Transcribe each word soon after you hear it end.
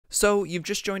So, you've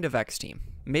just joined a Vex team.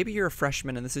 Maybe you're a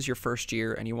freshman and this is your first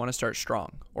year and you want to start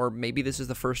strong. Or maybe this is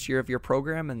the first year of your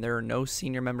program and there are no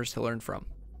senior members to learn from.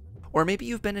 Or maybe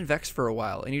you've been in Vex for a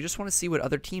while and you just want to see what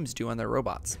other teams do on their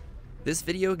robots. This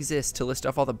video exists to list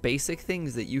off all the basic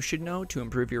things that you should know to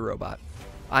improve your robot.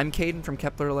 I'm Caden from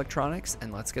Kepler Electronics,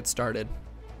 and let's get started.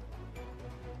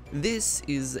 This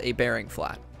is a bearing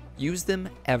flat. Use them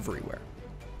everywhere.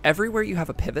 Everywhere you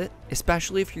have a pivot,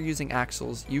 especially if you're using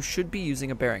axles, you should be using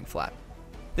a bearing flat.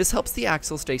 This helps the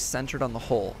axle stay centered on the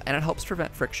hole, and it helps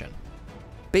prevent friction.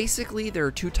 Basically, there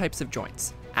are two types of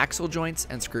joints, axle joints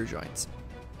and screw joints.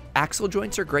 Axle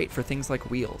joints are great for things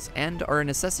like wheels, and are a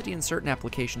necessity in certain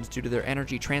applications due to their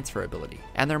energy transfer ability,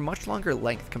 and their much longer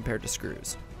length compared to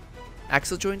screws.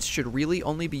 Axle joints should really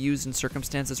only be used in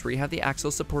circumstances where you have the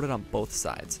axle supported on both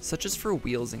sides, such as for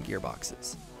wheels and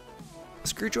gearboxes.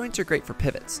 Screw joints are great for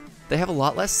pivots. They have a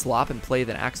lot less slop and play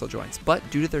than axle joints, but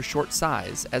due to their short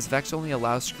size, as Vex only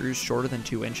allows screws shorter than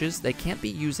 2 inches, they can't be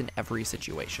used in every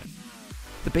situation.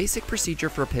 The basic procedure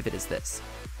for a pivot is this.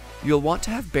 You'll want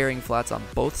to have bearing flats on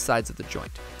both sides of the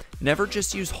joint. Never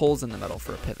just use holes in the metal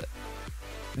for a pivot.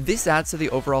 This adds to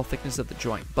the overall thickness of the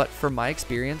joint, but from my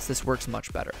experience, this works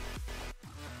much better.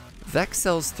 Vex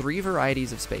sells 3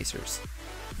 varieties of spacers.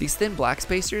 These thin black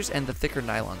spacers and the thicker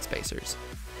nylon spacers.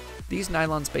 These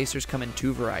nylon spacers come in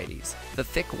 2 varieties, the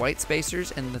thick white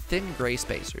spacers and the thin gray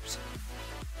spacers.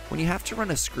 When you have to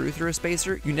run a screw through a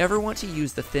spacer, you never want to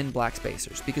use the thin black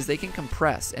spacers because they can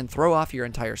compress and throw off your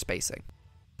entire spacing.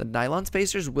 The nylon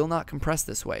spacers will not compress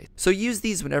this way, so use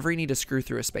these whenever you need to screw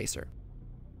through a spacer.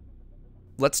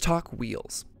 Let's talk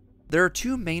wheels. There are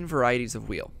 2 main varieties of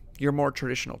wheel, your more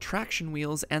traditional traction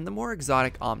wheels and the more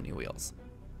exotic Omni wheels.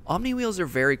 Omni wheels are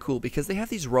very cool because they have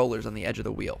these rollers on the edge of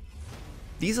the wheel.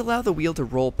 These allow the wheel to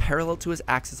roll parallel to its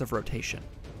axis of rotation.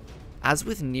 As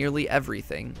with nearly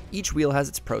everything, each wheel has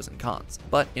its pros and cons,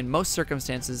 but in most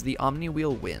circumstances the Omni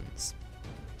wheel wins.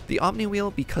 The Omni wheel,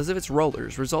 because of its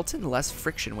rollers, results in less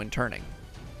friction when turning.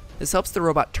 This helps the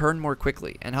robot turn more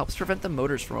quickly and helps prevent the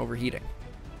motors from overheating.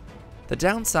 The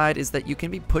downside is that you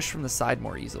can be pushed from the side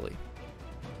more easily.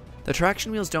 The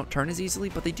traction wheels don't turn as easily,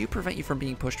 but they do prevent you from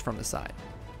being pushed from the side.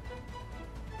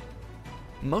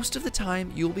 Most of the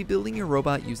time, you will be building your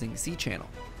robot using C-channel.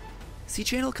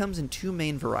 C-channel comes in 2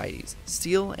 main varieties,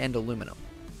 steel and aluminum.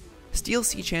 Steel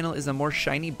C-channel is a more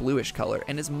shiny bluish color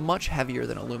and is much heavier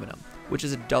than aluminum, which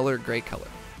is a duller gray color.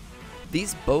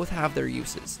 These both have their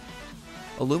uses.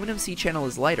 Aluminum C-channel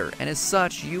is lighter, and as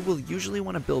such, you will usually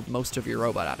want to build most of your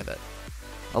robot out of it.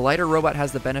 A lighter robot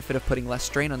has the benefit of putting less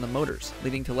strain on the motors,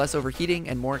 leading to less overheating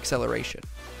and more acceleration,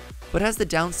 but has the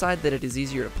downside that it is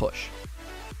easier to push.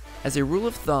 As a rule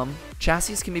of thumb,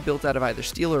 chassis can be built out of either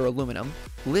steel or aluminum,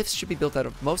 lifts should be built out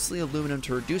of mostly aluminum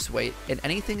to reduce weight, and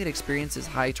anything that experiences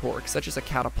high torque, such as a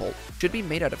catapult, should be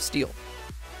made out of steel.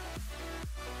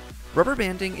 Rubber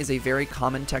banding is a very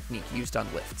common technique used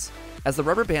on lifts, as the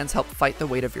rubber bands help fight the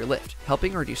weight of your lift,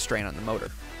 helping reduce strain on the motor.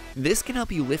 This can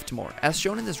help you lift more, as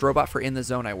shown in this robot for In the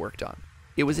Zone I worked on.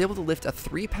 It was able to lift a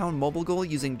 3-pound mobile goal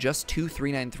using just 2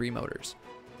 393 motors.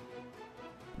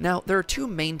 Now, there are 2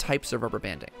 main types of rubber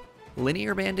banding.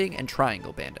 Linear banding and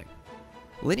triangle banding.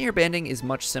 Linear banding is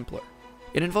much simpler.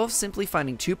 It involves simply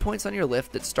finding 2 points on your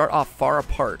lift that start off far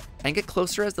apart and get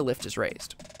closer as the lift is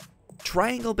raised.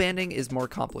 Triangle banding is more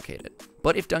complicated,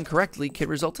 but if done correctly, can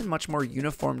result in much more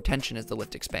uniform tension as the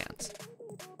lift expands.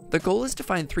 The goal is to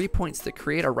find 3 points that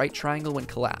create a right triangle when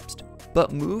collapsed,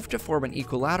 but move to form an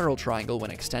equilateral triangle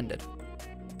when extended.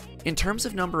 In terms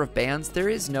of number of bands, there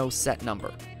is no set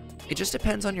number. It just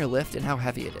depends on your lift and how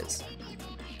heavy it is.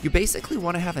 You basically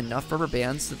want to have enough rubber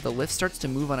bands so that the lift starts to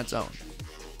move on its own,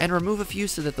 and remove a few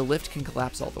so that the lift can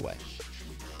collapse all the way.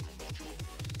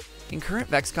 In current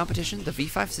Vex competition, the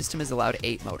V5 system is allowed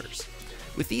 8 motors.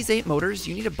 With these 8 motors,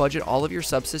 you need to budget all of your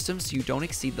subsystems so you don't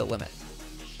exceed the limit.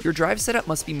 Your drive setup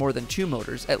must be more than 2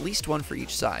 motors, at least 1 for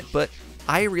each side, but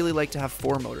I really like to have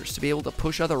 4 motors to be able to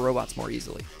push other robots more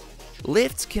easily.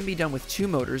 Lifts can be done with 2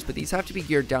 motors, but these have to be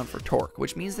geared down for torque,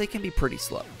 which means they can be pretty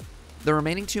slow. The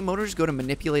remaining 2 motors go to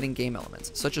manipulating game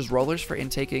elements, such as rollers for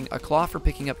intaking, a claw for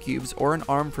picking up cubes, or an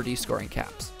arm for descoring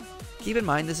caps. Keep in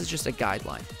mind this is just a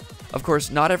guideline. Of course,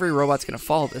 not every robot's going to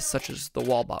follow this, such as the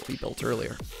wallbot we built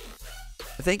earlier.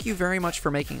 Thank you very much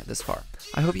for making it this far.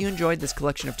 I hope you enjoyed this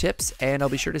collection of tips, and I'll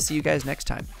be sure to see you guys next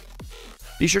time.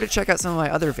 Be sure to check out some of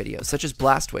my other videos, such as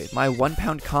Blastwave, my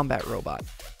 1-pound combat robot.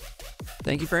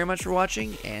 Thank you very much for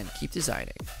watching, and keep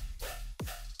designing.